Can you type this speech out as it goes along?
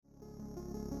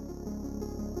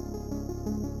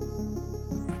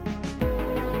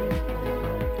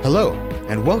Hello,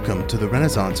 and welcome to the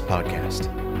Renaissance Podcast.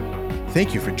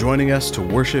 Thank you for joining us to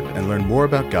worship and learn more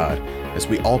about God as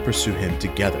we all pursue Him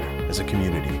together as a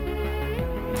community.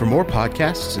 For more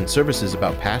podcasts and services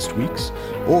about past weeks,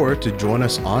 or to join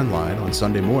us online on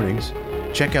Sunday mornings,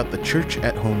 check out the Church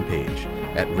at Home page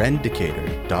at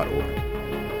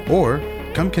rendecatur.org. Or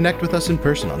come connect with us in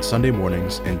person on Sunday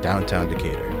mornings in downtown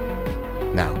Decatur.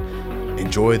 Now,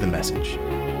 enjoy the message.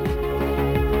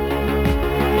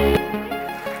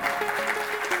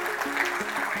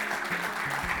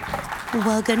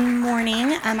 Well, good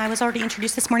morning. I was already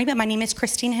introduced this morning, but my name is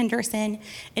Christine Henderson.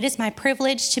 It is my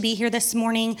privilege to be here this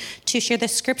morning to share the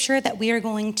scripture that we are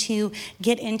going to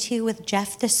get into with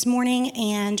Jeff this morning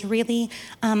and really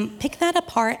pick that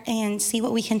apart and see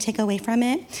what we can take away from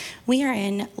it. We are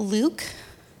in Luke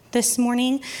this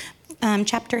morning,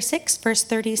 chapter 6, verse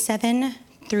 37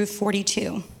 through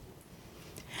 42.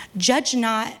 Judge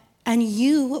not, and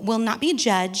you will not be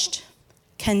judged.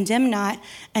 Condemn not,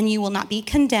 and you will not be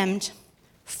condemned.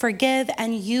 Forgive,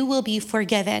 and you will be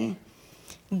forgiven.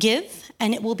 Give,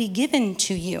 and it will be given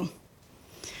to you.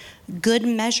 Good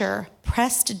measure,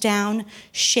 pressed down,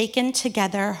 shaken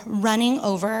together, running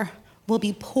over, will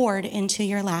be poured into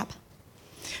your lap.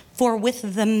 For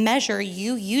with the measure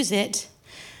you use it,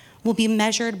 will be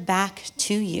measured back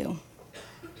to you.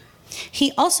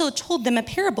 He also told them a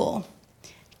parable.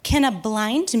 Can a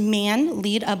blind man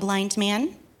lead a blind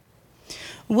man?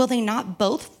 Will they not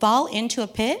both fall into a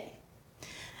pit?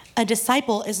 A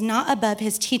disciple is not above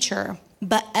his teacher,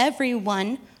 but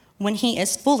everyone, when he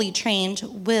is fully trained,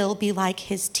 will be like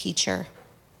his teacher.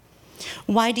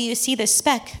 Why do you see the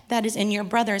speck that is in your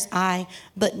brother's eye,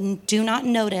 but do not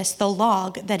notice the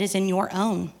log that is in your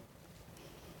own?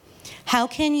 How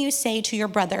can you say to your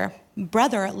brother,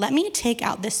 "Brother, let me take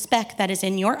out the speck that is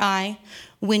in your eye,"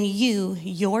 when you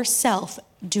yourself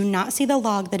do not see the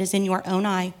log that is in your own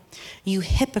eye? You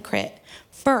hypocrite.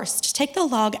 First, take the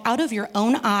log out of your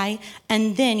own eye,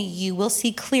 and then you will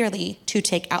see clearly to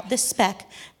take out the speck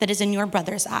that is in your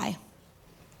brother's eye.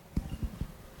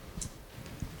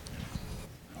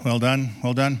 Well done,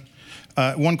 well done.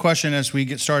 One question as we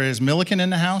get started. Is Milliken in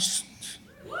the house?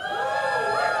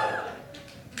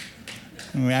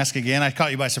 Let me ask again. I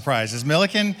caught you by surprise. Is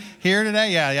Milliken here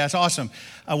today? Yeah, it's awesome.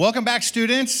 Welcome back,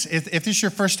 students. If this is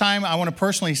your first time, I want to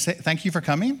personally say thank you for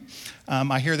coming.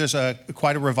 I hear there's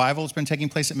quite a revival that's been taking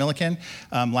place at Milliken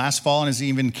last fall and has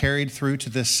even carried through to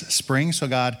this spring. So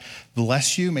God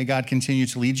bless you. May God continue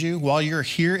to lead you. While you're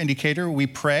here in Decatur, we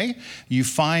pray you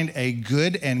find a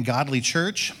good and godly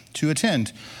church to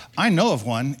attend. I know of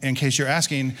one, in case you're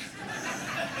asking.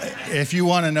 If you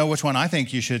want to know which one I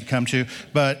think you should come to.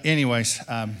 But anyways,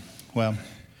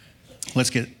 let's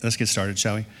get started,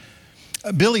 shall we?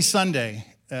 Billy Sunday,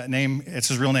 it's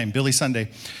his real name, Billy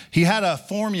Sunday. He had a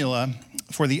formula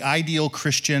for the ideal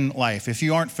Christian life. If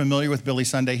you aren't familiar with Billy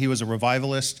Sunday, he was a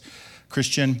revivalist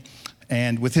Christian.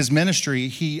 And with his ministry,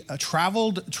 he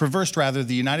traversed the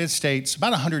United States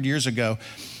about 100 years ago.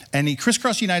 And he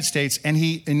crisscrossed the United States, and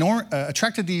he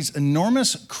attracted these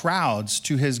enormous crowds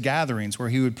to his gatherings where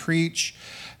he would preach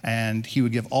and he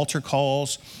would give altar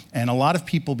calls. And a lot of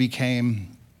people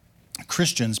became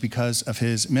Christians because of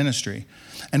his ministry.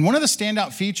 And one of the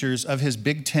standout features of his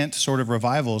big tent sort of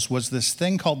revivals was this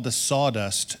thing called the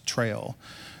Sawdust Trail.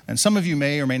 And some of you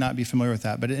may or may not be familiar with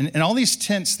that. But in all these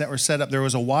tents that were set up, there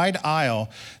was a wide aisle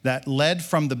that led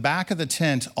from the back of the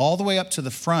tent all the way up to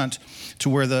the front to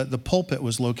where the pulpit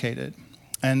was located.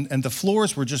 And the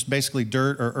floors were just basically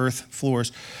dirt or earth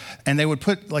floors. And they would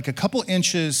put like a couple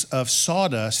inches of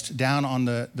sawdust down on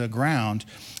the ground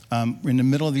in the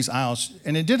middle of these aisles.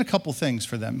 And it did a couple things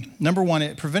for them. Number one,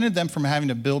 it prevented them from having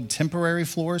to build temporary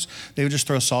floors. They would just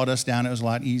throw sawdust down. It was a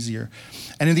lot easier.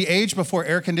 And in the age before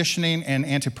air conditioning and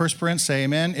antiperspirants, say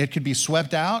amen, it could be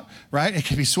swept out, right? It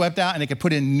could be swept out, and they could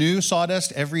put in new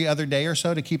sawdust every other day or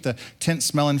so to keep the tent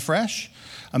smelling fresh.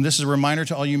 This is a reminder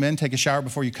to all you men, take a shower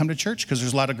before you come to church, because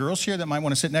there's a lot of girls here that might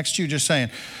want to sit next to you, just saying.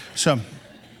 So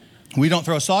we don't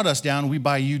throw sawdust down, we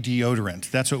buy you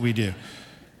deodorant. That's what we do.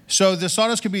 So the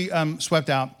sawdust could be swept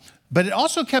out, but it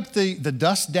also kept the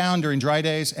dust down during dry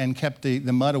days and kept the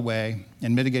mud away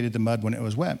and mitigated the mud when it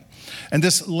was wet. And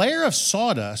this layer of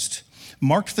sawdust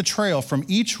marked the trail from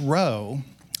each row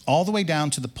all the way down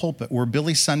to the pulpit, where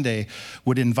Billy Sunday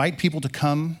would invite people to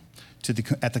come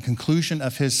at the conclusion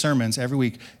of his sermons every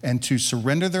week and to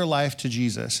surrender their life to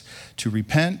Jesus, to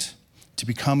repent, to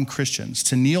become Christians,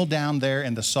 to kneel down there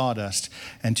in the sawdust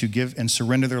and to give and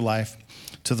surrender their life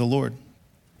to the Lord.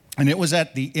 And it was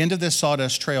at the end of this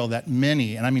sawdust trail that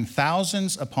many, and I mean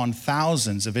thousands upon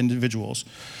thousands of individuals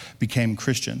became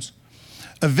Christians.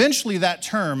 Eventually, that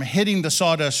term, hitting the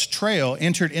sawdust trail,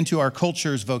 entered into our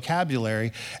culture's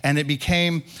vocabulary, and it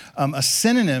became a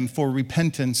synonym for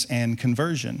repentance and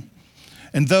conversion.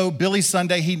 And though Billy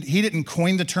Sunday, he didn't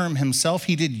coin the term himself,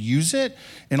 he did use it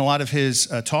in a lot of his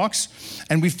talks.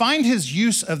 And we find his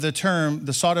use of the term,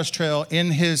 the sawdust trail,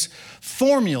 in his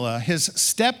formula, his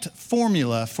stepped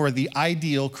formula for the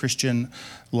ideal Christian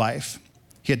life.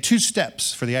 He had 2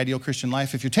 steps for the ideal Christian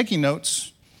life. If you're taking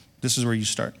notes, this is where you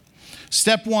start.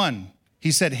 Step 1,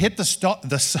 he said, hit the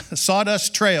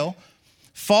sawdust trail,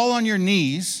 fall on your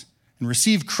knees, and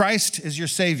receive Christ as your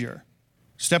Savior.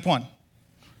 Step 1.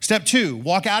 Step 2,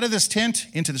 walk out of this tent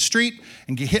into the street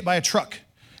and get hit by a truck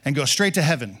and go straight to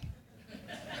heaven.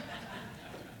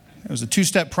 It was a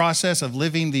 2-step process of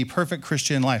living the perfect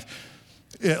Christian life.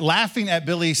 Laughing at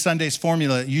Billy Sunday's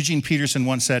formula, Eugene Peterson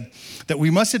once said that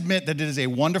we must admit that it is a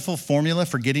wonderful formula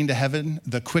for getting to heaven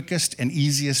the quickest and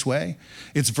easiest way.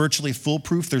 It's virtually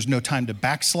foolproof. There's no time to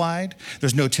backslide.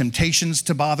 There's no temptations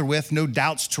to bother with, no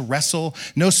doubts to wrestle,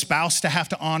 no spouse to have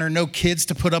to honor, no kids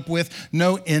to put up with,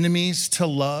 no enemies to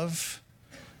love,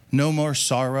 no more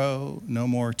sorrow, no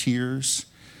more tears,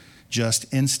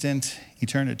 just instant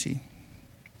eternity.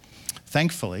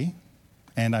 Thankfully,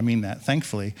 and I mean that,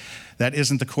 thankfully, that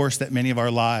isn't the course that many of our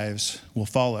lives will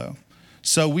follow.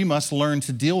 So we must learn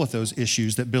to deal with those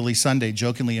issues that Billy Sunday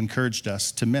jokingly encouraged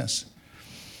us to miss.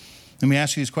 Let me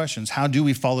ask you these questions. How do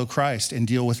we follow Christ and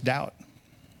deal with doubt?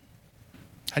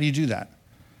 How do you do that?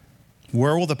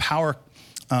 Where will the power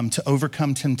to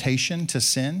overcome temptation to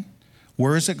sin?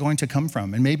 Where is it going to come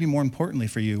from? And maybe more importantly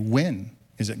for you, when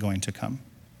is it going to come?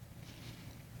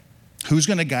 Who's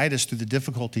going to guide us through the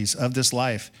difficulties of this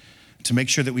life to make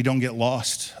sure that we don't get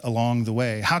lost along the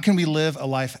way? How can we live a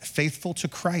life faithful to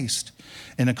Christ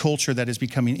in a culture that is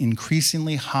becoming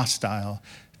increasingly hostile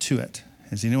to it?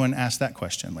 Has anyone asked that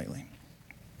question lately?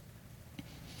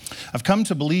 I've come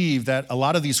to believe that a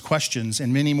lot of these questions,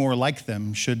 and many more like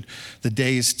them, should the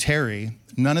days tarry,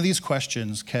 none of these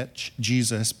questions catch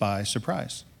Jesus by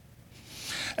surprise.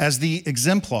 As the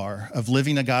exemplar of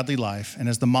living a godly life and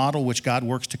as the model which God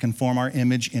works to conform our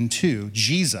image into,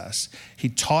 Jesus, he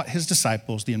taught his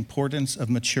disciples the importance of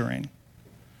maturing.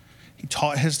 He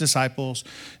taught his disciples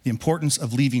the importance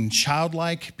of leaving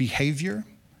childlike behavior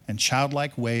and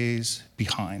childlike ways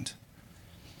behind.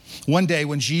 One day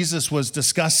when Jesus was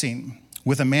discussing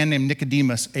with a man named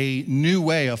Nicodemus a new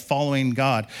way of following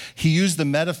God, he used the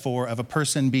metaphor of a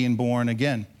person being born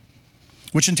again,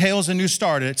 which entails a new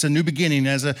start. It's a new beginning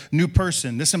as a new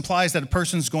person. This implies that a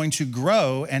person's going to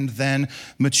grow and then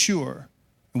mature.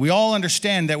 We all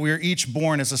understand that we are each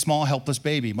born as a small, helpless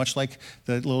baby, much like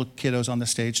the little kiddos on the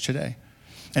stage today.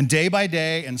 And day by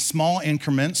day, in small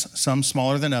increments, some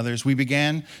smaller than others, we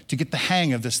began to get the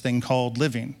hang of this thing called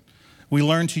living. We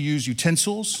learned to use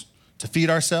utensils to feed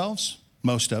ourselves,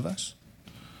 most of us.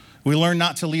 We learned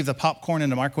not to leave the popcorn in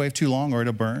the microwave too long or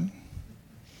it'll burn.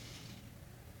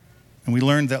 And we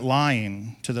learned that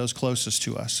lying to those closest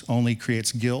to us only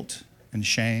creates guilt and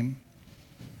shame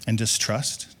and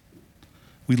distrust.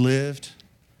 We lived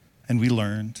and we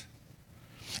learned.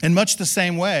 In much the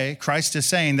same way, Christ is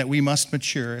saying that we must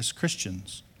mature as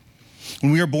Christians.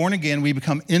 When we are born again, we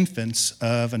become infants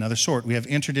of another sort. We have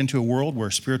entered into a world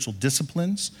where spiritual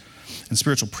disciplines and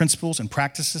spiritual principles and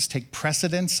practices take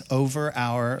precedence over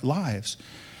our lives.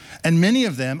 And many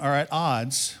of them are at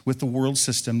odds with the world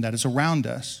system that is around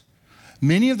us.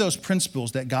 Many of those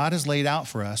principles that God has laid out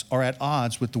for us are at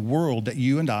odds with the world that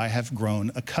you and I have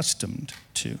grown accustomed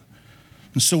to.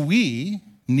 And so we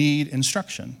need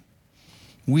instruction.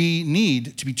 We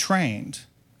need to be trained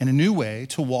in a new way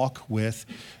to walk with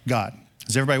God.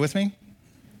 Is everybody with me?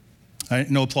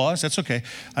 No applause? That's okay.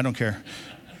 I don't care.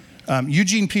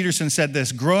 Eugene Peterson said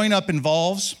this: growing up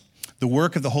involves the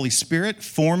work of the Holy Spirit,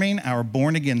 forming our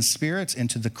born-again spirits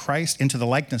into the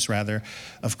likeness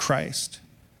of Christ.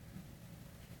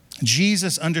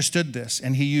 Jesus understood this,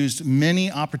 and he used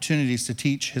many opportunities to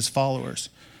teach his followers.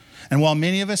 And while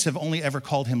many of us have only ever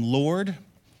called him Lord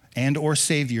and or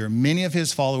Savior, many of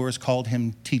his followers called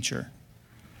him teacher.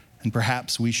 And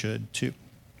perhaps we should too.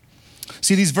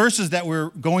 See, these verses that we're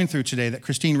going through today that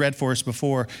Christine read for us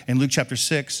before in Luke chapter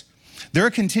 6, they're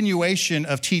a continuation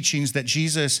of teachings that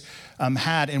Jesus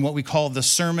had in what we call the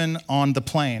Sermon on the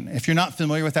Plain. If you're not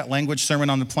familiar with that language, Sermon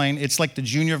on the Plain, it's like the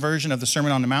junior version of the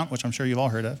Sermon on the Mount, which I'm sure you've all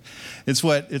heard of. It's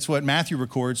what Matthew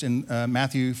records in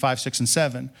Matthew 5, 6, and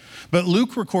 7. But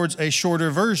Luke records a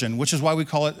shorter version, which is why we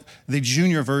call it the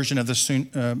junior version of the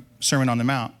Sermon on the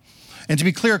Mount. And to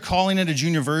be clear, calling it a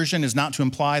junior version is not to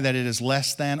imply that it is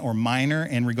less than or minor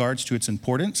in regards to its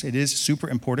importance. It is super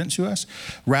important to us.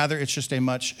 Rather, it's just a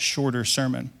much shorter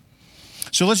sermon.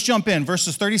 So let's jump in.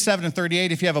 Verses 37 and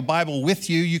 38, if you have a Bible with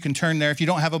you, you can turn there. If you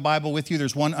don't have a Bible with you,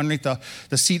 there's one underneath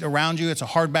the seat around you. It's a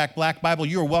hardback black Bible.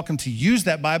 You are welcome to use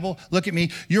that Bible. Look at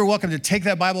me. You're welcome to take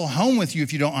that Bible home with you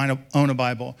if you don't own a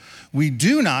Bible. We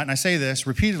do not, and I say this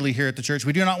repeatedly here at the church,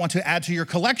 we do not want to add to your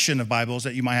collection of Bibles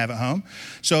that you might have at home.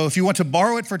 So if you want to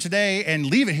borrow it for today and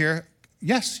leave it here,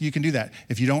 yes, you can do that.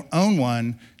 If you don't own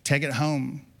one, take it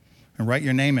home and write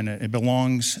your name in it. It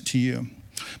belongs to you.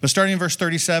 But starting in verse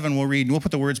 37, we'll read, and we'll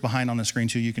put the words behind on the screen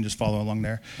too. You can just follow along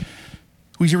there.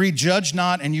 We can read, judge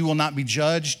not, and you will not be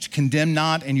judged. Condemn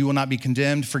not, and you will not be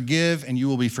condemned. Forgive, and you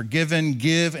will be forgiven.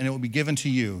 Give, and it will be given to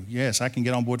you. Yes, I can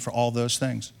get on board for all those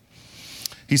things.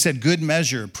 He said, good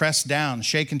measure, pressed down,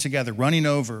 shaken together, running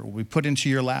over, will be put into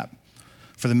your lap.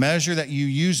 For the measure that you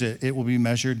use it, it will be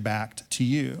measured back to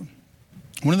you.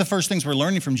 One of the first things we're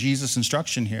learning from Jesus'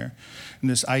 instruction here, and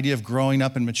this idea of growing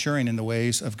up and maturing in the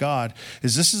ways of God,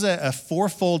 is this is a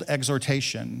fourfold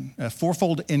exhortation, a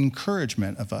fourfold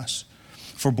encouragement of us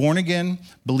for born-again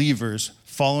believers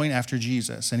following after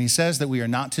Jesus. And he says that we are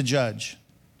not to judge,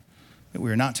 that we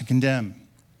are not to condemn,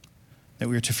 that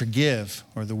we are to forgive,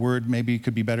 or the word maybe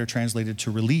could be better translated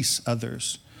to release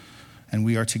others, and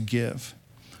we are to give.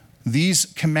 These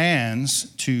commands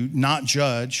to not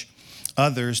judge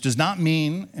others does not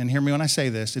mean, and hear me when I say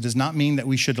this, it does not mean that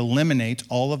we should eliminate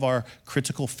all of our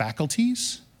critical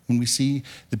faculties when we see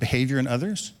the behavior in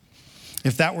others.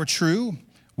 If that were true,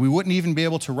 we wouldn't even be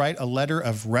able to write a letter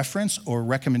of reference or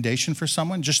recommendation for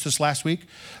someone. Just this last week,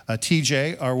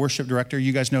 TJ, our worship director,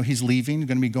 you guys know he's leaving,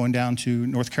 going to be going down to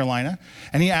North Carolina.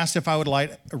 And he asked if I would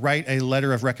write a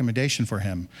letter of recommendation for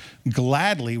him.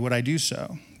 Gladly would I do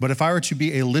so. But if I were to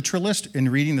be a literalist in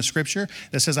reading the scripture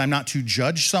that says I'm not to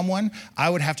judge someone,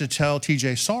 I would have to tell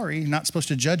TJ, sorry, not supposed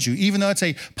to judge you. Even though it's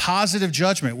a positive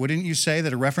judgment, wouldn't you say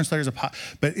that a reference letter is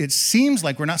but it seems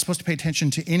like we're not supposed to pay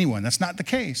attention to anyone. That's not the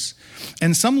case.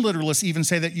 And some literalists even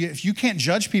say that if you can't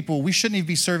judge people, we shouldn't even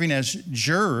be serving as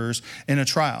jurors in a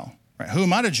trial. Right? Who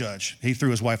am I to judge? He threw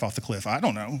his wife off the cliff. I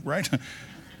don't know, right?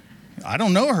 I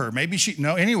don't know her. Maybe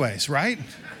anyways, right?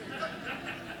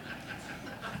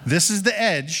 This is the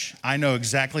edge. I know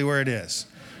exactly where it is.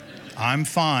 I'm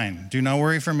fine. Do not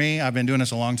worry for me. I've been doing this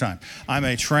a long time. I'm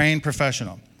a trained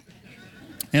professional.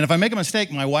 And if I make a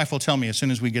mistake, my wife will tell me as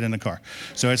soon as we get in the car.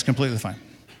 So it's completely fine.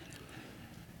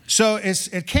 So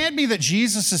it can't be that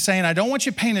Jesus is saying, I don't want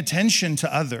you paying attention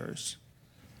to others.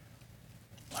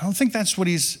 I don't think that's what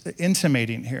he's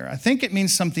intimating here. I think it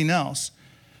means something else.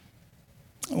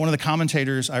 One of the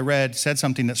commentators I read said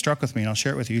something that struck with me, and I'll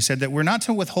share it with you. He said that we're not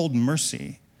to withhold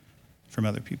mercy from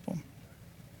other people.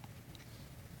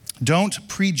 Don't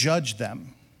prejudge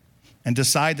them and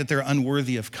decide that they're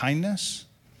unworthy of kindness.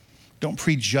 Don't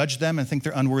prejudge them and think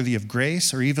they're unworthy of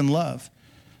grace or even love.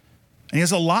 And he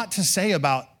has a lot to say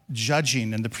about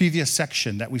judging in the previous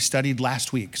section that we studied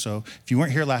last week. So if you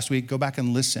weren't here last week, go back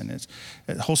and listen. It's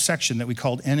a whole section that we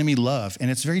called enemy love.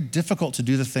 And it's very difficult to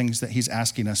do the things that he's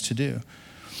asking us to do.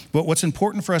 But what's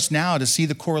important for us now to see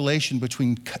the correlation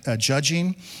between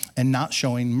judging and not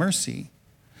showing mercy.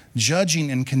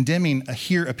 Judging and condemning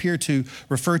here appear to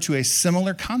refer to a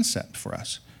similar concept for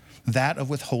us, that of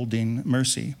withholding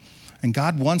mercy. And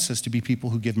God wants us to be people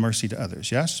who give mercy to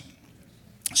others, yes?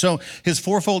 So his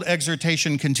fourfold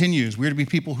exhortation continues. We're to be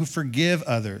people who forgive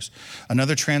others.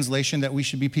 Another translation that we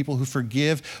should be people who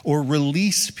forgive or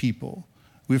release people.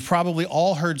 We've probably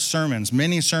all heard sermons,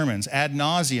 many sermons, ad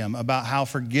nauseum about how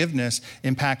forgiveness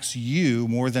impacts you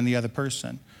more than the other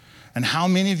person. And how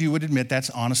many of you would admit that's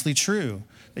honestly true?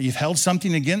 That you've held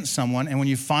something against someone, and when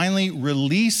you finally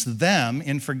release them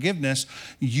in forgiveness,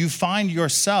 you find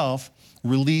yourself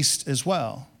released as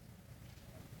well.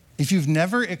 If you've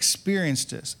never experienced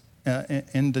this,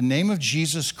 in the name of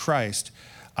Jesus Christ,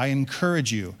 I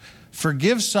encourage you,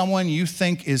 forgive someone you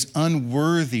think is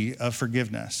unworthy of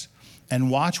forgiveness. And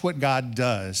watch what God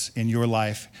does in your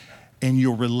life, in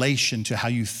your relation to how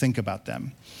you think about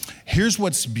them. Here's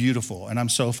what's beautiful, and I'm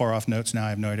so far off notes now, I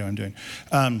have no idea what I'm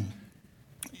doing.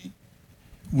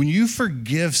 When you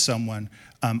forgive someone,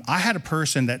 I had a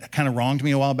person that kind of wronged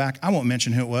me a while back. I won't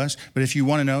mention who it was, but if you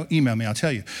want to know, email me, I'll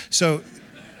tell you.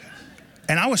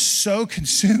 And I was so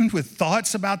consumed with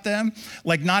thoughts about them,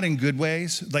 like not in good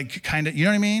ways, like kind of, you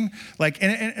know what I mean? Like,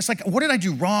 and it's like, what did I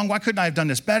do wrong? Why couldn't I have done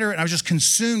this better? And I was just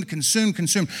consumed.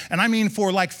 And I mean,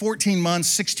 for like 14 months,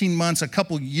 16 months, a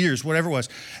couple years, whatever it was.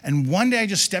 And one day I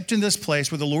just stepped in this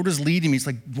place where the Lord was leading me. It's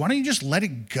like, why don't you just let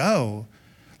it go?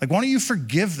 Like, why don't you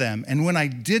forgive them? And when I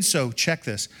did so, check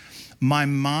this, my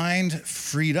mind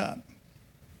freed up.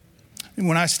 And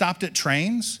when I stopped at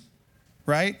trains,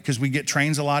 right? Because we get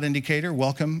trains a lot in Decatur.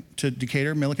 Welcome to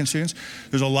Decatur, Millikan students.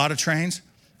 There's a lot of trains.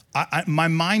 my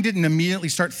mind didn't immediately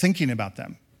start thinking about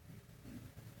them.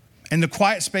 In the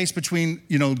quiet space between,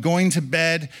 going to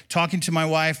bed, talking to my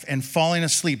wife, and falling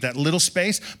asleep, that little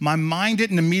space, my mind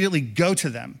didn't immediately go to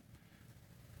them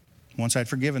once I'd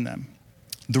forgiven them.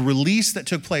 The release that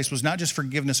took place was not just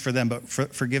forgiveness for them, but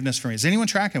forgiveness for me. Is anyone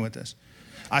tracking with this?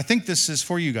 I think this is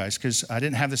for you guys because I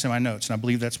didn't have this in my notes, and I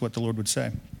believe that's what the Lord would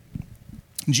say.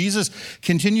 Jesus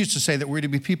continues to say that we're to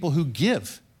be people who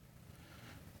give.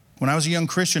 When I was a young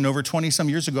Christian over 20-some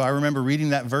years ago, I remember reading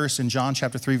that verse in John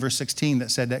chapter 3, verse 16 that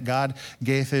said that God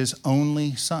gave his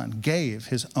only son.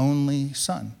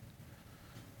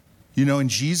 In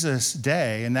Jesus'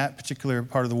 day, in that particular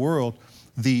part of the world,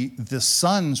 the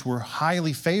sons were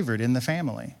highly favored in the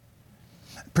family,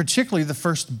 particularly the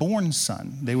firstborn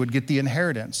son. They would get the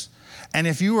inheritance. And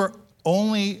if you were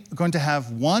only going to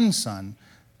have one son,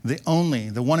 the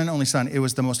one and only son, it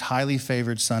was the most highly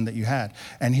favored son that you had.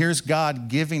 And here's God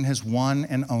giving his one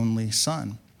and only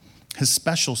son, his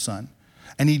special son.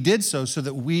 And he did so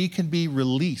that we could be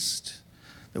released,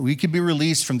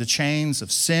 from the chains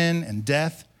of sin and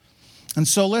death. And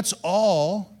so let's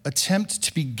all attempt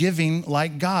to be giving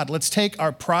like God. Let's take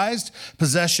our prized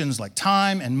possessions like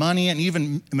time and money and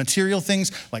even material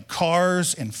things like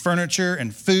cars and furniture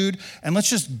and food, and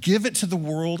let's just give it to the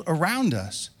world around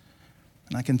us.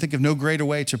 And I can think of no greater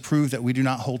way to prove that we do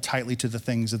not hold tightly to the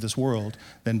things of this world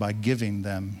than by giving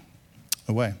them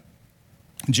away.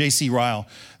 J.C. Ryle,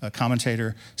 a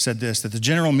commentator, said this, that the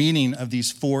general meaning of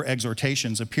these 4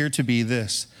 exhortations appear to be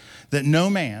this, that no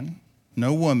man,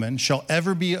 no woman shall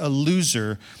ever be a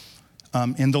loser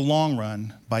in the long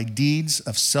run by deeds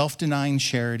of self-denying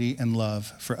charity and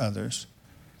love for others.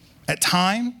 At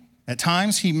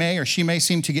times, he may or she may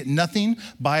seem to get nothing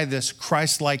by this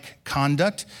Christ-like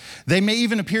conduct. They may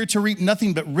even appear to reap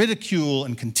nothing but ridicule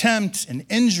and contempt and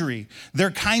injury.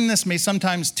 Their kindness may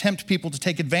sometimes tempt people to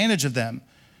take advantage of them.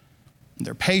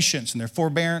 Their patience and their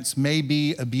forbearance may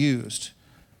be abused.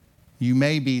 You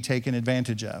may be taken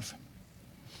advantage of.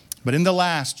 But in the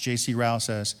last, J.C. Ryle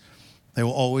says, they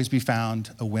will always be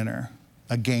found a winner,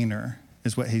 a gainer,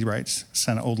 is what he writes. It's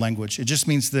kind of old language. It just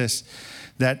means this,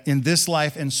 that in this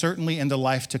life and certainly in the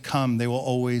life to come, they will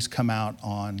always come out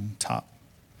on top.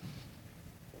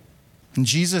 And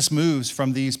Jesus moves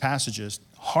from these passages,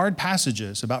 hard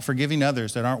passages about forgiving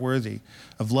others that aren't worthy,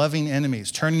 of loving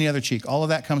enemies, turning the other cheek, all of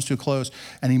that comes to a close.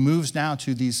 And he moves now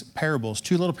to these parables,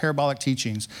 2 little parabolic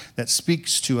teachings that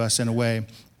speaks to us in a way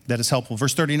that is helpful.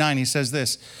 Verse 39, he says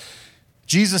this,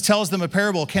 Jesus tells them a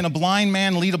parable. Can a blind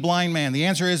man lead a blind man? The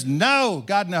answer is no,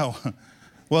 God, no.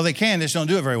 Well, they can, they just don't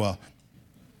do it very well.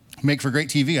 Make for great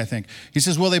TV, I think. He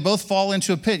says, will they both fall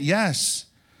into a pit? Yes.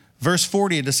 Verse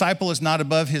 40, a disciple is not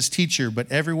above his teacher,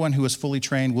 but everyone who is fully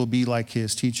trained will be like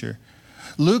his teacher.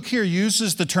 Luke here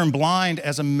uses the term blind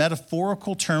as a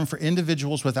metaphorical term for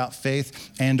individuals without faith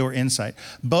and or insight.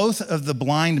 Both of the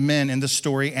blind men in the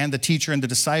story and the teacher and the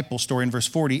disciple story in verse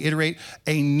 40 iterate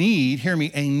a need, hear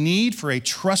me, a need for a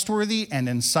trustworthy and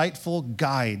insightful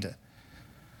guide.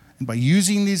 And by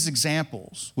using these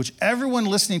examples, which everyone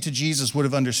listening to Jesus would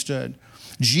have understood,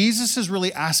 Jesus is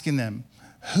really asking them,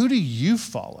 who do you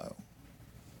follow?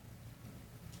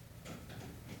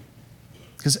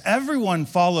 Because everyone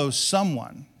follows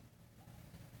someone.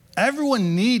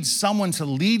 Everyone needs someone to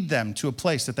lead them to a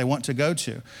place that they want to go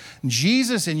to. And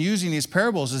Jesus, in using these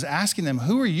parables, is asking them,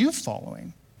 who are you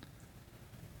following?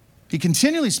 He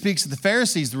continually speaks to the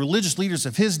Pharisees, the religious leaders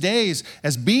of his days,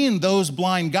 as being those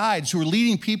blind guides who are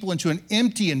leading people into an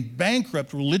empty and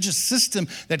bankrupt religious system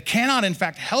that cannot, in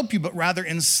fact, help you, but rather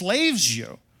enslaves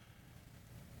you.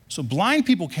 So blind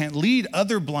people can't lead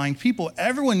other blind people.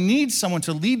 Everyone needs someone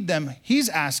to lead them. He's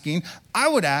asking, I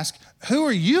would ask, who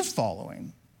are you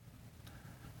following?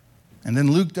 And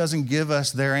then Luke doesn't give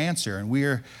us their answer. And we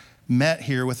are met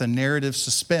here with a narrative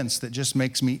suspense that just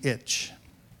makes me itch.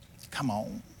 Come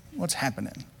on, what's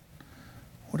happening?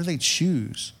 What do they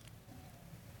choose?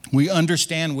 We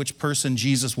understand which person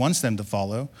Jesus wants them to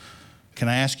follow. Can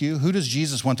I ask you, who does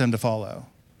Jesus want them to follow?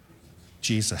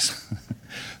 Jesus.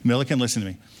 Milliken, listen to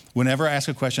me. Whenever I ask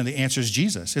a question, the answer is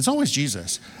Jesus. It's always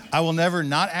Jesus. I will never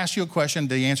not ask you a question,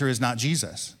 the answer is not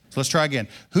Jesus. So let's try again.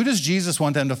 Who does Jesus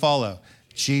want them to follow?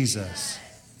 Jesus.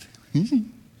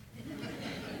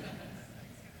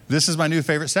 This is my new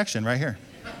favorite section right here.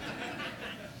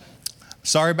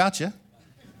 Sorry about you.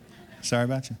 Sorry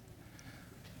about you.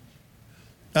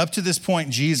 Up to this point,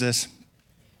 Jesus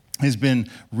has been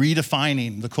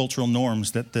redefining the cultural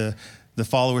norms that the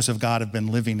followers of God have been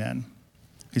living in.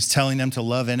 He's telling them to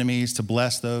love enemies, to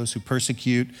bless those who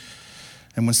persecute.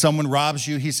 And when someone robs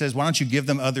you, he says, why don't you give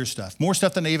them other stuff? More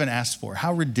stuff than they even asked for.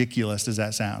 How ridiculous does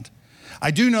that sound?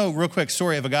 I do know, real quick,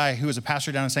 story of a guy who was a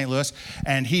pastor down in St. Louis,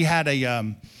 and he had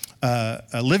a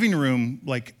living room,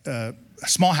 like a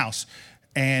small house,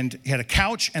 and he had a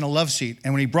couch and a love seat.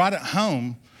 And when he brought it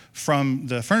home from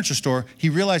the furniture store, he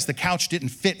realized the couch didn't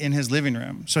fit in his living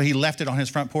room. So he left it on his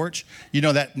front porch. You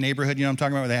know that neighborhood, you know what I'm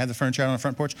talking about, where they had the furniture out on the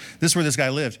front porch? This is where this guy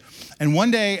lived. And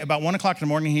one day, about 1 o'clock in the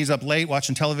morning, he's up late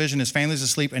watching television, his family's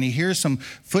asleep, and he hears some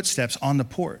footsteps on the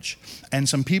porch. And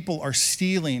some people are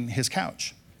stealing his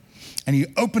couch. And he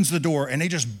opens the door, and they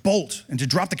just bolt and to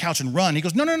drop the couch and run. He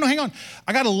goes, no, hang on.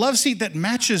 I got a love seat that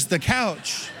matches the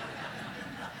couch.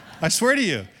 I swear to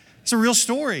you, it's a real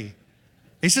story.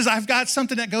 He says, I've got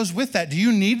something that goes with that. Do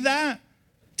you need that?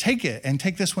 Take it, and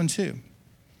take this one too.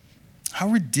 How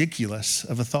ridiculous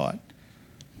of a thought.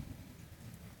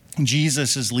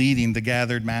 Jesus is leading the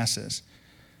gathered masses.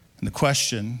 And the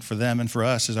question for them and for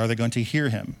us is, are they going to hear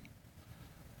him?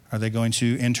 Are they going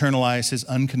to internalize his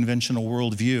unconventional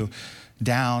worldview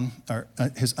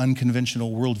his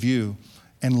unconventional worldview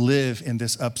and live in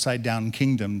this upside down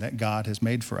kingdom that God has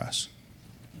made for us?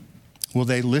 Will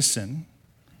they listen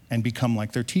and become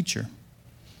like their teacher?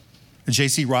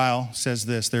 J.C. Ryle says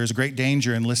this: there is great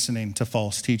danger in listening to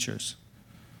false teachers,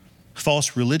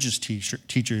 false religious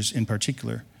teachers in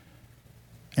particular.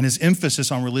 And his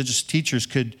emphasis on religious teachers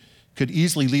could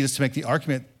easily lead us to make the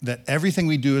argument that everything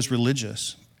we do is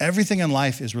religious. Everything in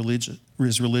life is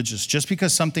religious. Just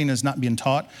because something is not being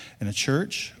taught in a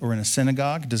church or in a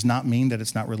synagogue does not mean that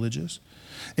it's not religious.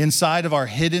 Inside of our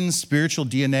hidden spiritual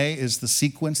DNA is the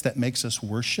sequence that makes us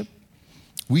worship.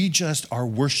 We just are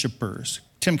worshipers.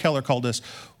 Tim Keller called us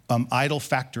idol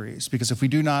factories, because if we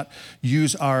do not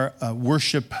use our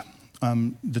worship,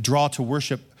 the draw to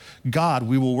worship God,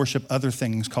 we will worship other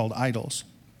things called idols.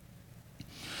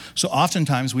 So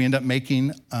oftentimes we end up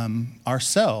making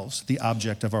ourselves the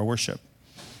object of our worship.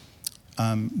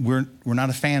 We're not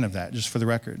a fan of that, just for the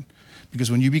record. Because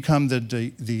when you become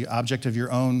the object of your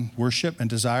own worship and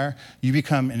desire, you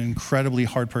become an incredibly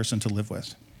hard person to live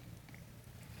with.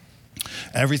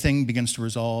 Everything begins to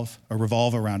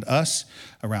revolve around us,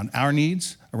 around our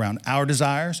needs, around our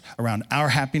desires, around our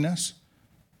happiness.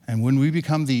 And when we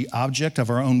become the object of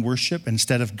our own worship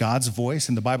instead of God's voice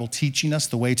and the Bible teaching us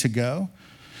the way to go,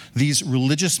 these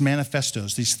religious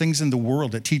manifestos, these things in the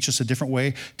world that teach us a different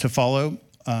way to follow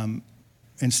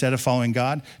instead of following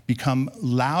God, become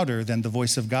louder than the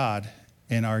voice of God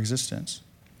in our existence.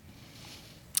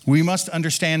 We must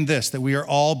understand this, that we are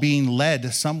all being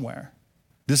led somewhere.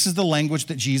 This is the language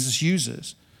that Jesus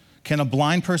uses. Can a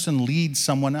blind person lead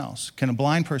someone else?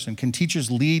 Can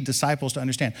teachers lead disciples to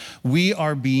understand? We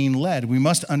are being led. We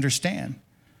must understand.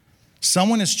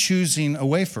 Someone is choosing a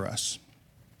way for us.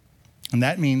 And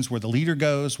that means where the leader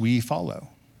goes, we follow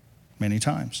many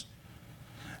times.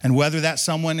 And whether that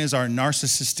someone is our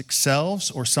narcissistic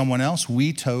selves or someone else,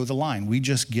 we toe the line. We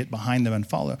just get behind them and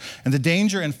follow. And the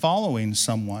danger in following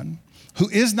someone who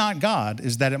is not God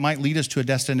is that it might lead us to a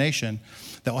destination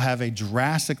that will have a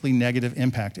drastically negative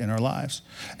impact in our lives.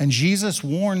 And Jesus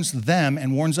warns them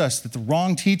and warns us that the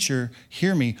wrong teacher,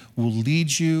 hear me, will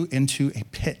lead you into a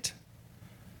pit.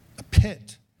 A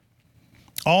pit.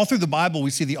 All through the Bible, we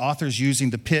see the authors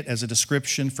using the pit as a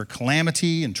description for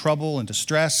calamity and trouble and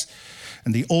distress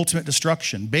and the ultimate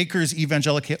destruction. Baker's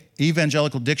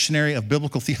Evangelical Dictionary of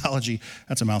Biblical Theology,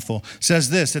 that's a mouthful, says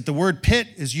this, that the word pit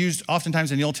is used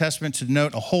oftentimes in the Old Testament to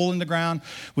denote a hole in the ground,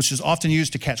 which is often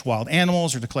used to catch wild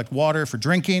animals or to collect water for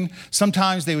drinking.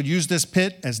 Sometimes they would use this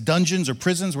pit as dungeons or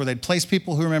prisons where they'd place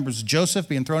people. Who remembers Joseph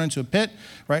being thrown into a pit,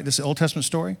 right? This is an Old Testament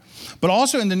story. But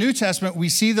also in the New Testament, we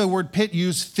see the word pit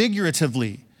used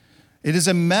figuratively. It is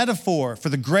a metaphor for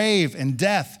the grave and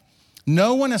death.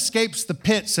 No one escapes the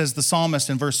pit, says the psalmist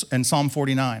in Psalm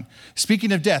 49.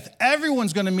 Speaking of death,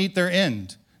 everyone's going to meet their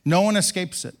end. No one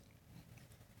escapes it.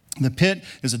 The pit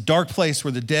is a dark place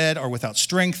where the dead are without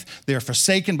strength. They are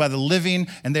forsaken by the living,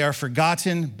 and they are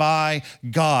forgotten by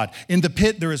God. In the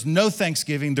pit, there is no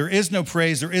thanksgiving. There is no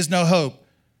praise. There is no hope.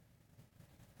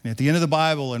 And at the end of the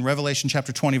Bible, in Revelation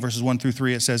chapter 20, verses 1 through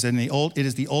 3, it says, it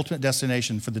is the ultimate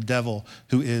destination for the devil,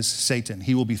 who is Satan.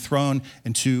 He will be thrown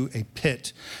into a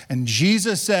pit. And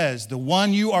Jesus says, the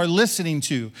one you are listening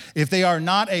to, if they are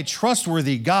not a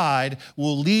trustworthy guide,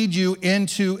 will lead you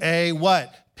into a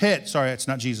what? Pit. Sorry, it's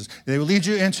not Jesus. They will lead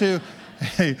you into,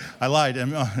 I lied,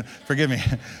 forgive me.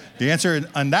 The answer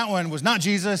on that one was not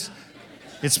Jesus,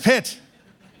 it's pit.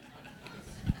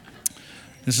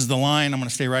 This is the line, I'm going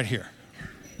to stay right here.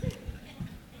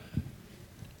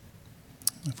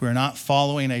 If we're not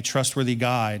following a trustworthy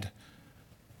guide,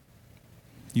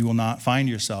 you will not find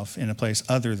yourself in a place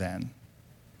other than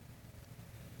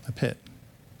a pit.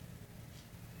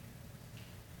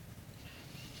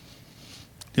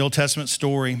 The Old Testament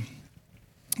story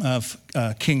of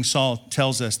King Saul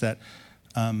tells us that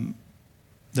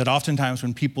oftentimes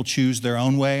when people choose their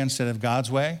own way instead of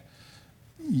God's way,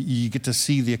 you get to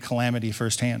see the calamity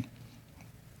firsthand.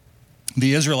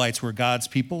 The Israelites were God's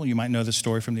people. You might know the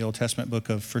story from the Old Testament book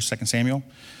of 1st, 2nd Samuel.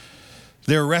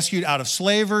 They were rescued out of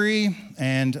slavery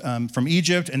and from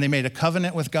Egypt, and they made a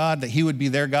covenant with God that he would be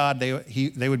their God,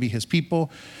 they would be his people.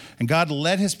 And God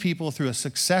led his people through a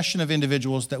succession of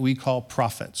individuals that we call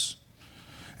prophets.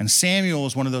 And Samuel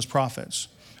was one of those prophets.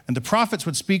 And the prophets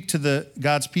would speak to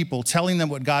God's people, telling them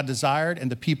what God desired,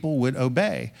 and the people would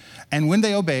obey. And when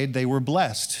they obeyed, they were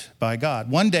blessed by God.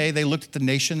 One day, they looked at the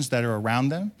nations that are around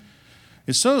them.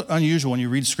 It's so unusual when you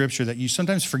read scripture that you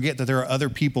sometimes forget that there are other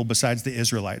people besides the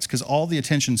Israelites, because all the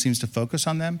attention seems to focus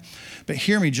on them. But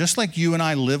hear me, just like you and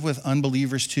I live with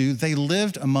unbelievers too, they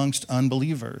lived amongst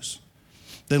unbelievers.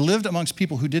 They lived amongst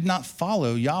people who did not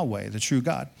follow Yahweh, the true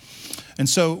God. And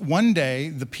so one day,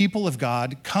 the people of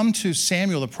God come to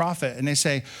Samuel the prophet, and they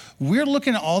say, we're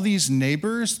looking at all these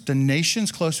neighbors, the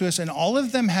nations close to us, and all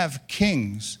of them have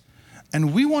kings,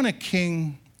 and we want a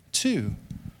king too.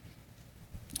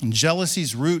 And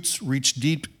jealousy's roots reached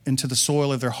deep into the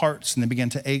soil of their hearts, and they began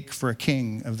to ache for a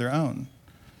king of their own.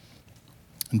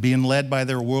 And being led by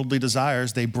their worldly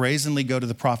desires, they brazenly go to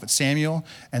the prophet Samuel,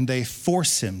 and they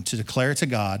force him to declare to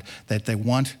God that they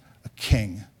want a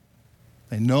king.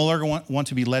 They no longer want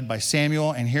to be led by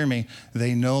Samuel, and hear me,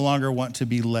 they no longer want to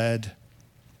be led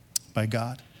by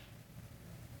God.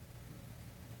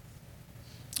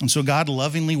 And so God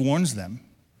lovingly warns them.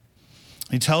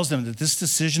 He tells them that this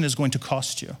decision is going to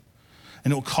cost you,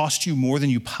 and it will cost you more than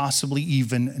you possibly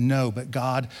even know, but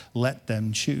God let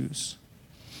them choose.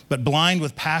 But blind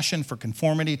with passion for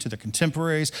conformity to their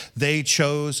contemporaries, they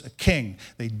chose a king.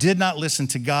 They did not listen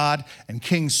to God, and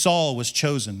King Saul was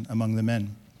chosen among the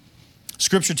men.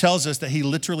 Scripture tells us that he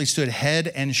literally stood head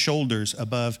and shoulders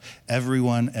above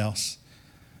everyone else.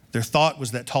 Their thought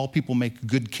was that tall people make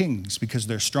good kings because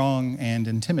they're strong and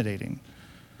intimidating.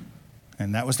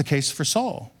 And that was the case for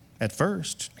Saul at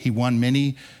first. He won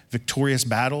many victorious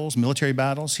battles, military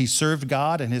battles. He served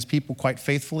God and his people quite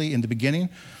faithfully in the beginning,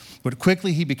 but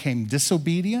quickly he became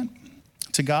disobedient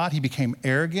to God. He became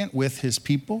arrogant with his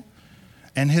people,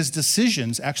 and his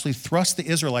decisions actually thrust the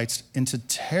Israelites into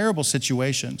terrible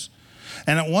situations.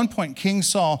 And at one point, King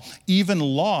Saul even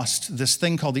lost this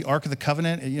thing called the Ark of the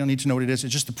Covenant. You don't need to know what it is.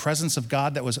 It's just the presence of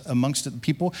God that was amongst the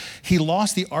people. He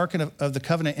lost the Ark of the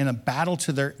Covenant in a battle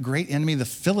to their great enemy, the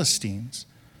Philistines.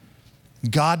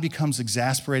 God becomes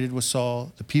exasperated with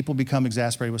Saul. The people become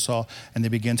exasperated with Saul, and they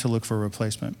begin to look for a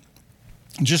replacement.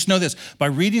 Just know this, by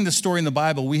reading the story in the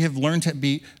Bible, we have learned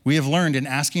in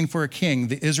asking for a king,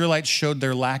 the Israelites showed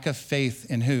their lack of faith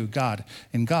in who? God,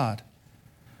 in God.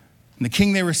 And the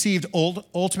king they received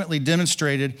ultimately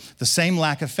demonstrated the same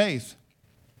lack of faith.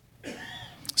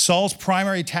 Saul's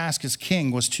primary task as king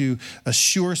was to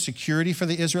assure security for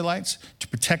the Israelites, to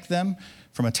protect them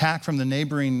from attack from the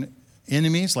neighboring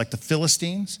enemies like the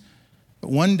Philistines. But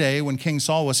one day when King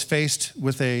Saul was faced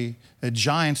with a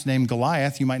giant named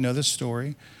Goliath, you might know this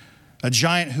story, a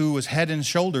giant who was head and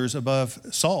shoulders above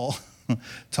Saul,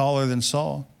 taller than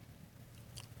Saul,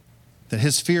 that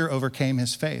his fear overcame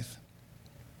his faith.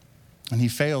 And he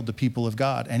failed the people of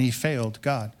God, and he failed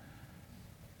God.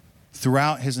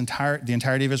 Throughout the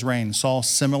entirety of his reign, Saul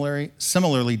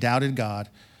similarly doubted God,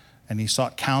 and he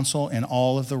sought counsel in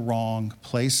all of the wrong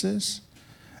places,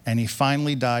 and he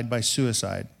finally died by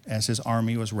suicide as his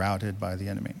army was routed by the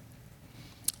enemy.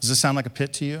 Does this sound like a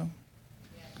pit to you?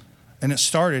 Yeah. And it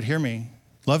started, hear me,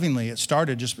 lovingly, it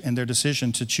started just in their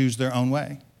decision to choose their own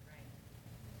way. Right.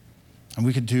 And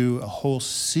we could do a whole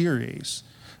series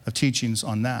of teachings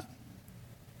on that.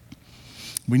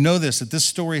 We know that this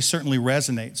story certainly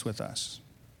resonates with us.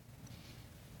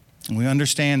 And we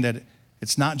understand that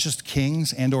it's not just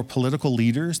kings and or political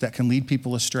leaders that can lead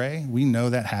people astray. We know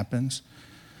that happens.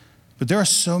 But there are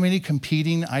so many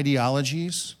competing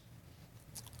ideologies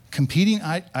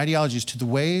to the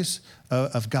ways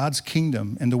of God's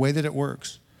kingdom and the way that it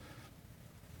works.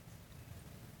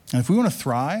 And if we want to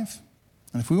thrive,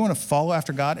 and if we want to follow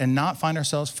after God and not find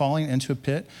ourselves falling into a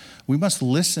pit, we must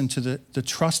listen to the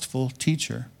trustful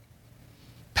teacher.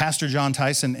 Pastor John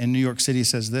Tyson in New York City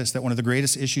says this, that one of the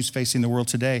greatest issues facing the world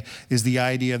today is the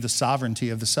idea of the sovereignty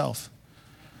of the self.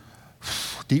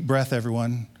 Deep breath,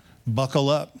 everyone. Buckle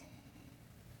up.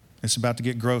 It's about to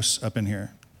get gross up in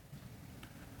here.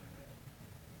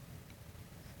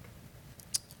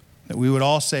 That we would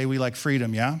all say we like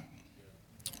freedom, yeah?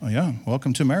 Oh yeah,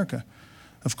 welcome to America.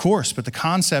 Of course, but the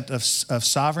concept of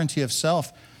sovereignty of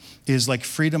self is like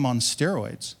freedom on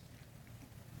steroids.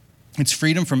 It's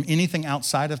freedom from anything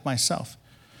outside of myself.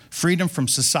 Freedom from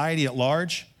society at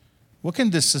large. What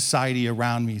can this society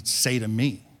around me say to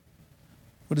me?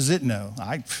 What does it know?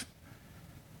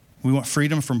 We want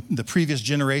freedom from the previous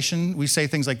generation. We say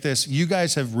things like this: you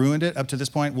guys have ruined it up to this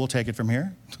point, we'll take it from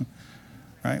here.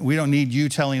 Right? We don't need you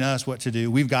telling us what to do.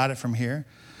 We've got it from here.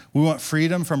 We want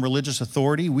freedom from religious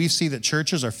authority. We see that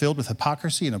churches are filled with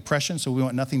hypocrisy and oppression, so we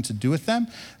want nothing to do with them.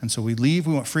 And so we leave.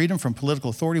 We want freedom from political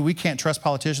authority. We can't trust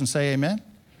politicians. Say amen.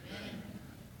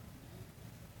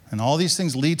 And all these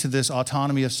things lead to this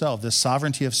autonomy of self, this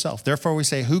sovereignty of self. Therefore, we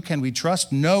say, who can we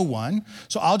trust? No one.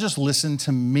 So I'll just listen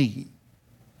to me.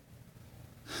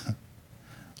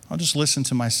 I'll just listen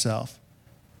to myself.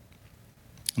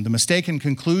 And the mistaken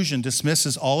conclusion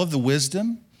dismisses all of the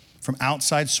wisdom from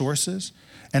outside sources,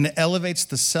 and it elevates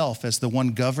the self as the one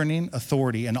governing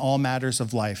authority in all matters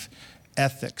of life: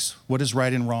 ethics, what is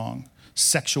right and wrong,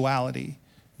 sexuality,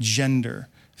 gender,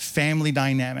 family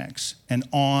dynamics, and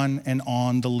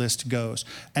on the list goes.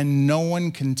 And no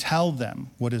one can tell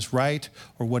them what is right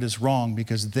or what is wrong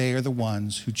because they are the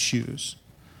ones who choose.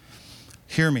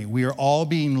 Hear me, we are all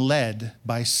being led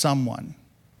by someone.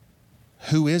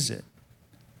 Who is it?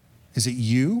 Is it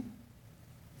you?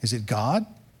 Is it God?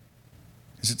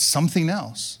 Is it something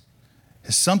else?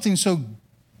 Has something so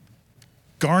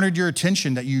garnered your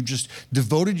attention that you just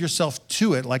devoted yourself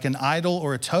to it like an idol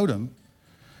or a totem?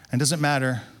 And it doesn't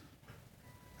matter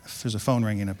if there's a phone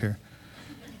ringing up here.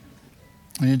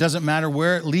 And it doesn't matter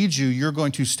where it leads you, you're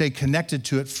going to stay connected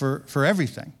to it for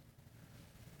everything.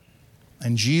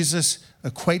 And Jesus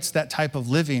equates that type of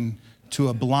living to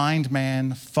a blind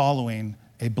man following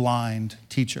a blind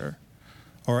teacher,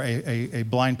 or a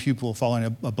blind pupil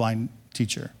following a blind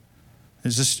teacher.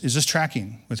 Is this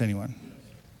tracking with anyone?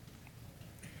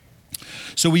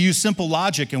 So we use simple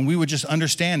logic, and we would just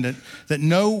understand that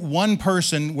no one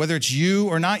person, whether it's you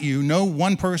or not you, no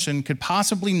one person could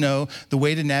possibly know the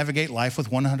way to navigate life with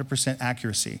 100%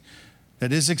 accuracy.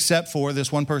 That is, except for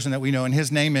this one person that we know, and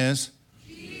his name is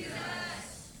Jesus.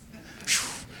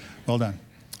 Well done.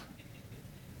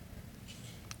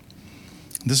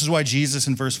 This is why Jesus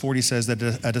in verse 40 says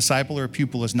that a disciple or a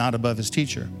pupil is not above his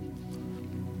teacher.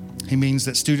 He means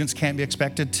that students can't be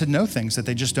expected to know things that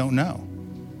they just don't know.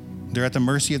 They're at the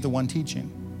mercy of the one teaching.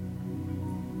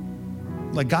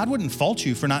 Like, God wouldn't fault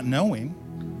you for not knowing,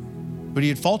 but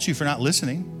he'd fault you for not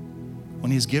listening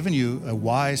when he's given you a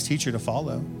wise teacher to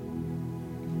follow.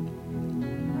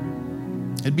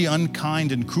 It'd be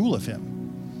unkind and cruel of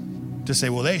him to say,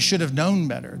 well, they should have known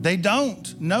better. They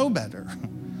don't know better.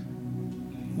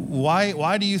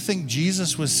 Why do you think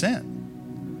Jesus was sent?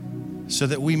 So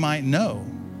that we might know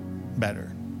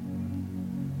better.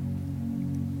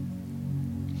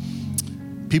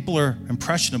 People are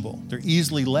impressionable. They're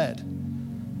easily led.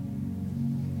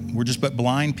 We're just but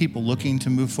blind people looking to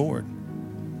move forward.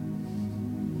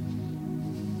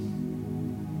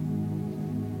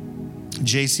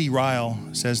 J.C. Ryle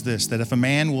says this, that if a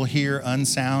man will hear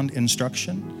unsound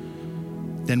instruction,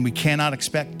 then we cannot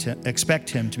expect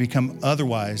him to become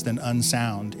otherwise than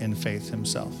unsound in faith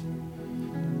himself.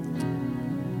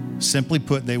 Simply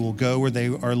put, they will go where they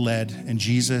are led. And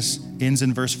Jesus ends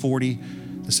in verse 40.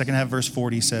 The second half of verse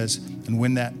 40 says, and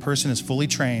when that person is fully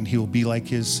trained, he will be like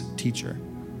his teacher.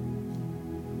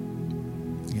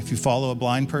 If you follow a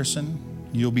blind person,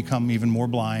 you'll become even more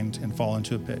blind and fall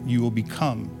into a pit. You will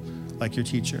become like your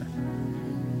teacher.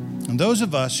 And those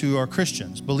of us who are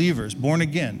Christians, believers, born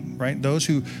again, right? Those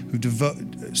who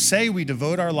say we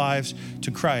devote our lives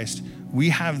to Christ, we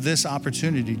have this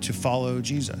opportunity to follow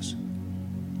Jesus.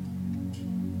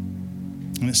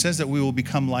 And it says that we will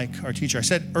become like our teacher. I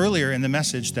said earlier in the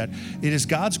message that it is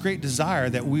God's great desire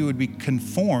that we would be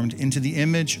conformed into the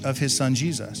image of his son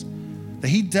Jesus. That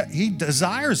he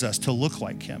desires us to look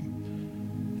like him.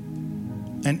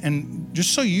 And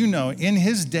just so you know, in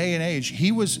his day and age,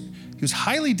 he was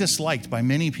highly disliked by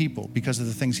many people because of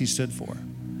the things he stood for.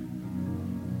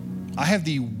 I have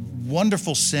the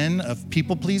wonderful sin of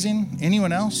people pleasing.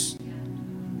 Anyone else?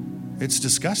 It's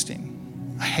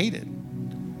disgusting. I hate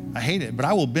it, but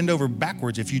I will bend over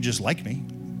backwards if you just like me.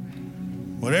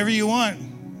 Whatever you want.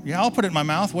 Yeah, I'll put it in my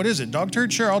mouth. What is it? Dog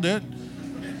turd? Sure, I'll do it.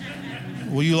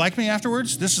 Will you like me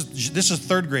afterwards? This is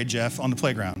third grade Jeff on the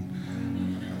playground.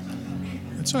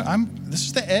 This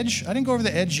is the edge. I didn't go over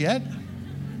the edge yet.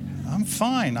 I'm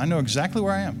fine. I know exactly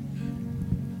where I am.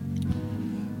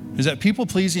 Is that people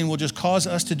pleasing will just cause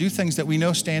us to do things that we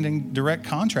know stand in direct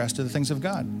contrast to the things of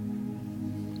God.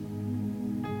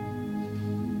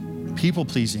 People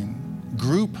pleasing,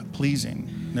 group pleasing.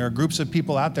 There are groups of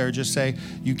people out there who just say,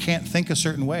 you can't think a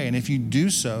certain way. And if you do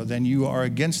so, then you are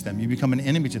against them. You become an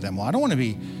enemy to them. Well, I don't want to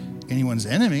be anyone's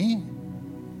enemy.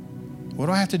 What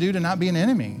do I have to do to not be an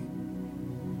enemy?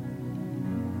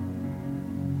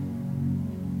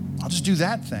 I'll just do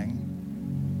that thing.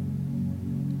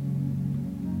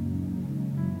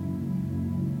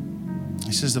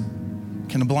 He says,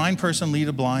 can a blind person lead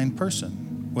a blind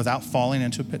person without falling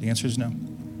into a pit? The answer is no.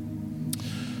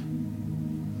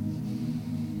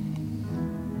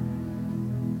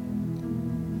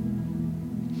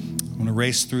 I'm going to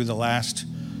race through the last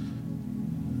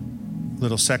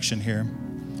little section here.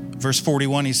 Verse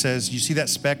 41, he says, you see that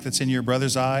speck that's in your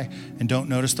brother's eye and don't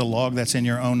notice the log that's in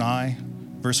your own eye?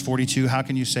 Verse 42, how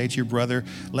can you say to your brother,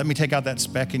 let me take out that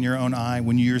speck in your own eye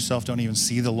when you yourself don't even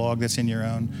see the log that's in your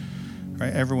own?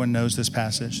 Right? Everyone knows this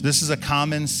passage. This is a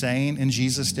common saying in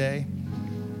Jesus' day.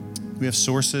 We have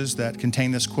sources that contain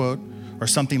this quote or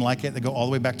something like it that go all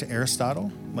the way back to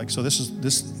Aristotle. So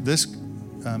this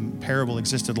parable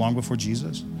existed long before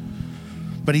Jesus.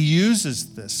 But he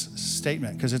uses this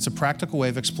statement because it's a practical way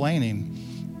of explaining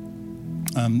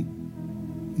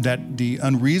that the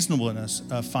unreasonableness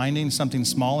of finding something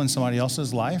small in somebody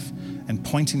else's life and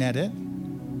pointing at it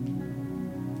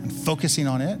and focusing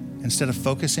on it instead of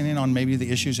focusing in on maybe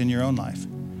the issues in your own life.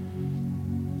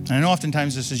 And I know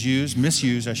oftentimes this is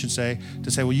misused, I should say, to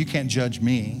say, well, you can't judge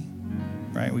me,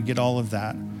 right? We get all of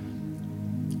that.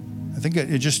 I think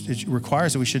it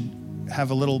requires that we should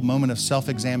have a little moment of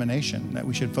self-examination, that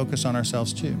we should focus on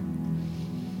ourselves too.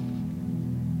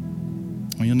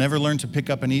 You'll never learn to pick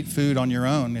up and eat food on your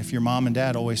own if your mom and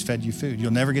dad always fed you food.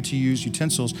 You'll never get to use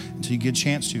utensils until you get a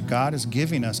chance to. God is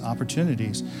giving us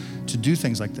opportunities to do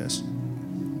things like this,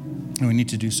 and we need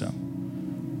to do so.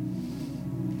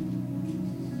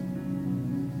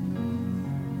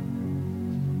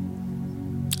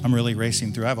 I'm really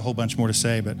racing through. I have a whole bunch more to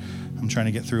say, but I'm trying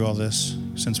to get through all this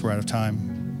since we're out of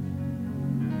time.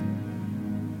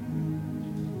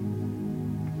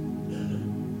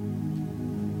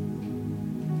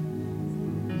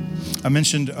 I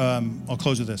mentioned, I'll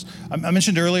close with this. I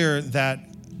mentioned earlier that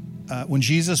when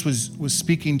Jesus was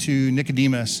speaking to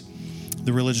Nicodemus,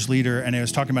 the religious leader, and he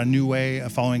was talking about a new way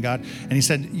of following God, and he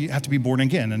said, you have to be born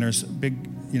again. And there's a big,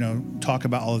 talk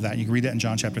about all of that. You can read that in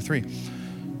John chapter 3.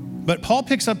 But Paul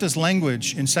picks up this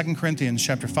language in 2 Corinthians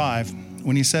chapter 5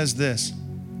 when he says this,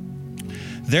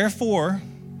 therefore,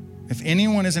 if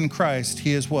anyone is in Christ,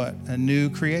 he is what? A new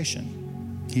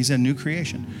creation. He's a new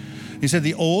creation. He said,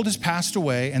 the old has passed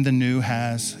away and the new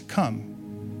has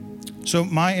come. So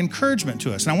my encouragement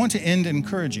to us, and I want to end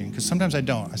encouraging because sometimes I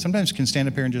don't. I sometimes can stand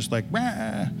up here and just like,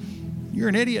 you're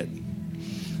an idiot.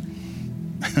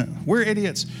 We're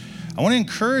idiots. I want to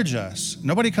encourage us.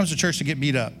 Nobody comes to church to get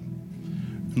beat up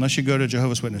unless you go to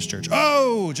Jehovah's Witness church.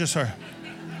 Oh, just sorry.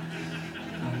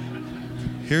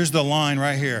 Here's the line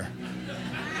right here.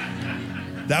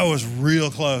 That was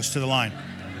real close to the line.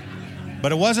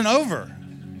 But it wasn't over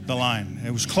the line.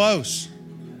 It was close.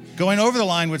 Going over the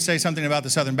line would say something about the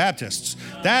Southern Baptists.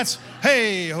 That's,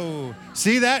 hey, oh,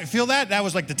 see that? Feel that? That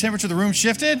was like the temperature of the room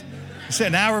shifted. So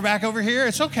now we're back over here.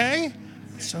 It's okay.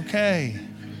 It's okay.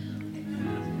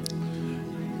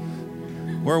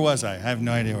 Where was I? I have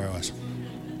no idea where I was.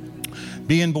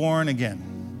 Being born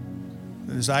again.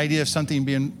 This idea of something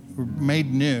being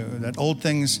made new, that old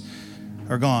things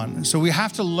are gone. So we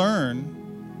have to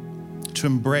learn to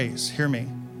embrace, hear me,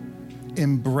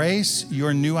 embrace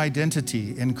your new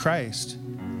identity in Christ.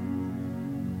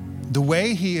 The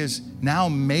way he has now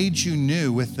made you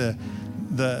new with the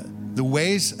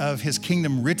ways of his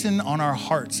kingdom written on our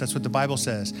hearts. That's what the Bible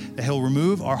says, that he'll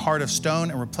remove our heart of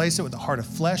stone and replace it with a heart of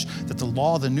flesh, that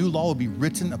the new law will be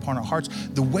written upon our hearts.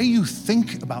 The way you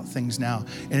think about things now,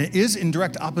 and it is in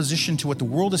direct opposition to what the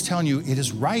world is telling you, it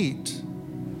is right.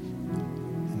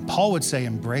 And Paul would say,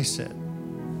 embrace it.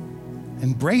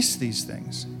 Embrace these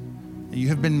things. You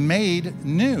have been made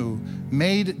new,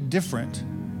 made different.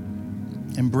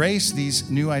 Embrace these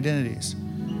new identities.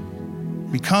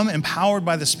 Become empowered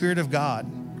by the Spirit of God,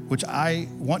 which I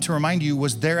want to remind you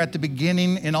was there at the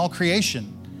beginning in all creation.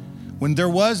 When there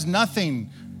was nothing,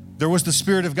 there was the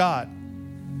Spirit of God.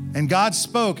 And God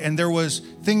spoke and there was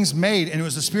things made, and it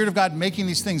was the Spirit of God making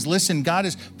these things. Listen, God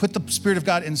has put the Spirit of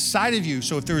God inside of you.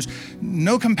 So if there's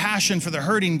no compassion for the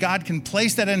hurting, God can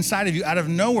place that inside of you out of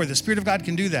nowhere. The Spirit of God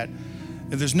can do that.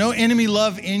 If there's no enemy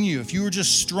love in you, if you were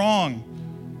just strong,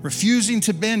 refusing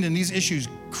to bend in these issues,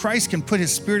 Christ can put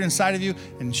his Spirit inside of you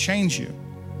and change you.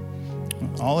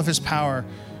 All of his power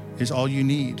is all you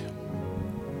need.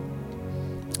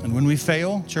 And when we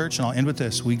fail, church, and I'll end with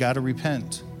this, we got to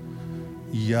repent.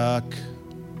 Yuck.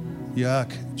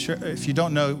 If you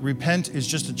don't know, repent is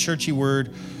just a churchy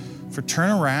word for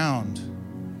turn around.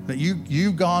 That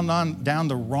you've gone on down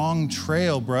the wrong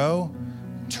trail, bro.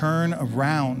 turn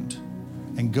around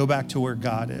and go back to where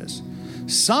God is.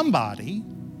 Somebody,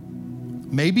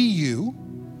 maybe you,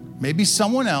 maybe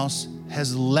someone else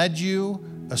has led you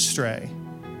astray.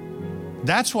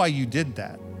 That's why you did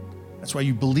that. That's why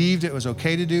you believed it was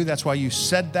okay to do. That's why you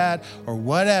said that or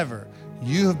whatever.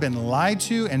 You have been lied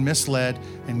to and misled,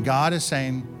 and God is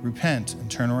saying, repent and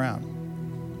turn around.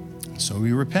 So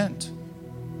we repent.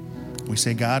 We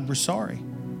say, God, we're sorry.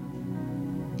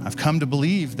 I've come to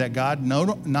believe that God,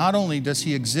 not only does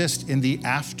he exist in the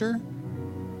after,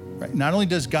 right? Not only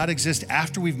does God exist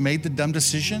after we've made the dumb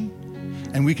decision,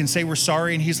 and we can say we're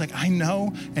sorry, and he's like, I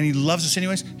know, and he loves us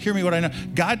anyways. Hear me what I know.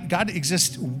 God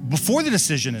exists before the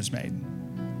decision is made.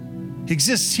 He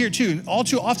exists here too. All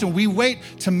too often we wait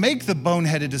to make the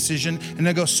boneheaded decision and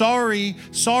then go, sorry,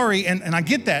 and I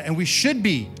get that, and we should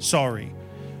be sorry.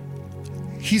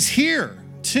 He's here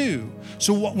too.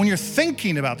 So when you're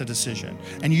thinking about the decision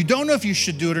and you don't know if you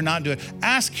should do it or not do it,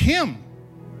 ask him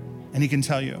and he can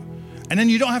tell you. And then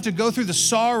you don't have to go through the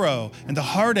sorrow and the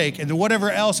heartache and the whatever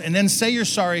else and then say you're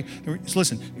sorry. So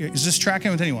listen, is this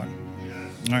tracking with anyone?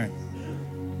 All right.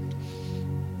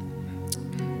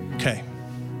 Okay.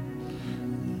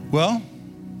 Well,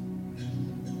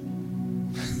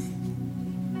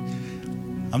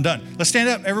 I'm done. Let's stand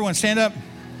up. Everyone stand up.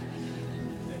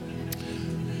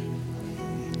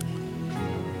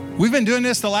 We've been doing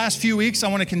this the last few weeks. I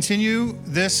want to continue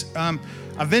this.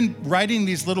 I've been writing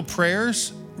these little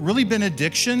prayers, really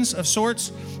benedictions of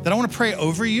sorts, that I want to pray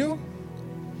over you.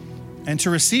 And to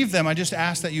receive them, I just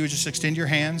ask that you would just extend your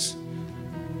hands.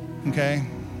 Okay?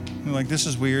 You're like, this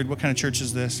is weird. What kind of church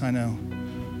is this? I know.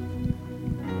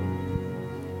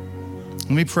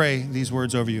 Let me pray these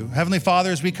words over you. Heavenly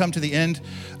Father, as we come to the end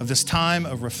of this time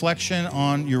of reflection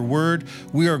on your word,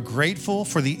 we are grateful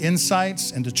for the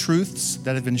insights and the truths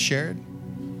that have been shared.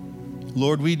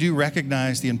 Lord, we do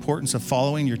recognize the importance of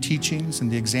following your teachings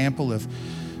and the example of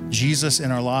Jesus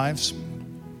in our lives.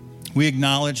 We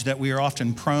acknowledge that we are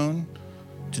often prone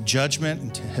to judgment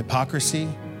and to hypocrisy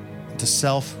and to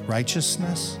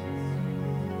self-righteousness.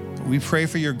 We pray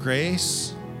for your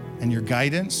grace and your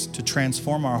guidance to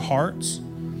transform our hearts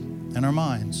and our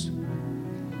minds.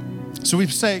 So we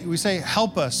say,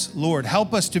 help us, Lord,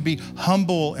 help us to be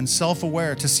humble and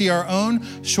self-aware, to see our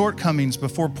own shortcomings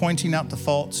before pointing out the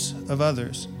faults of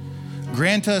others.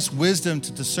 Grant us wisdom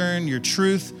to discern your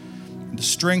truth and the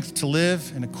strength to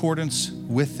live in accordance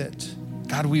with it.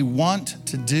 God, we want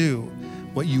to do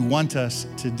what you want us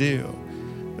to do,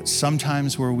 but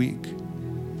sometimes we're weak.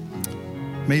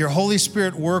 May your Holy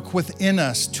Spirit work within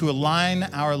us to align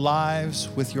our lives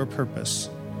with your purpose.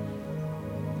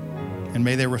 And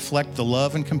may they reflect the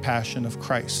love and compassion of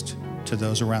Christ to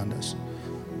those around us.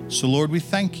 So Lord, we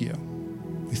thank you.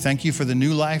 We thank you for the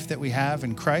new life that we have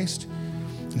in Christ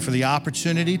and for the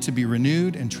opportunity to be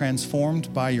renewed and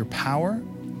transformed by your power.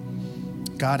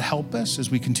 God, help us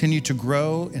as we continue to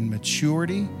grow in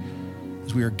maturity,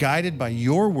 as we are guided by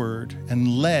your word and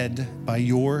led by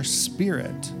your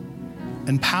Spirit.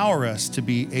 Empower us to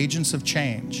be agents of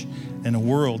change in a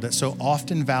world that so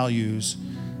often values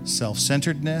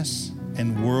self-centeredness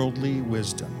and worldly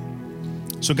wisdom.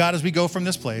 So God, as we go from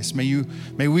this place, may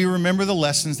we remember the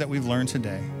lessons that we've learned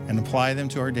today and apply them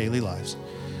to our daily lives.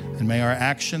 And may our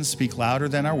actions speak louder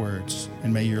than our words.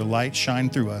 And may your light shine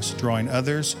through us, drawing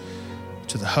others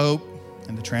to the hope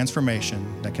and the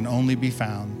transformation that can only be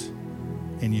found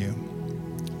in you.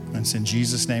 And it's in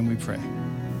Jesus' name we pray.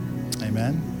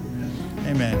 Amen.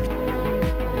 Amen.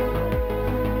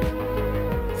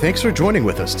 Thanks for joining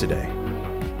with us today.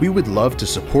 We would love to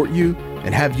support you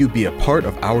and have you be a part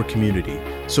of our community.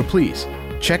 So please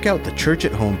check out the church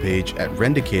at home page at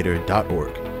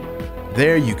rendicator.org.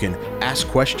 There you can ask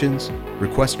questions,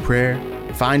 request prayer,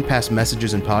 find past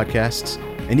messages and podcasts,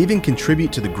 and even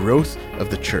contribute to the growth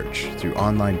of the church through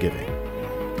online giving.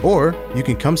 Or you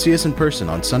can come see us in person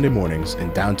on Sunday mornings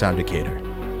in downtown Decatur.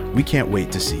 We can't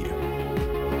wait to see you.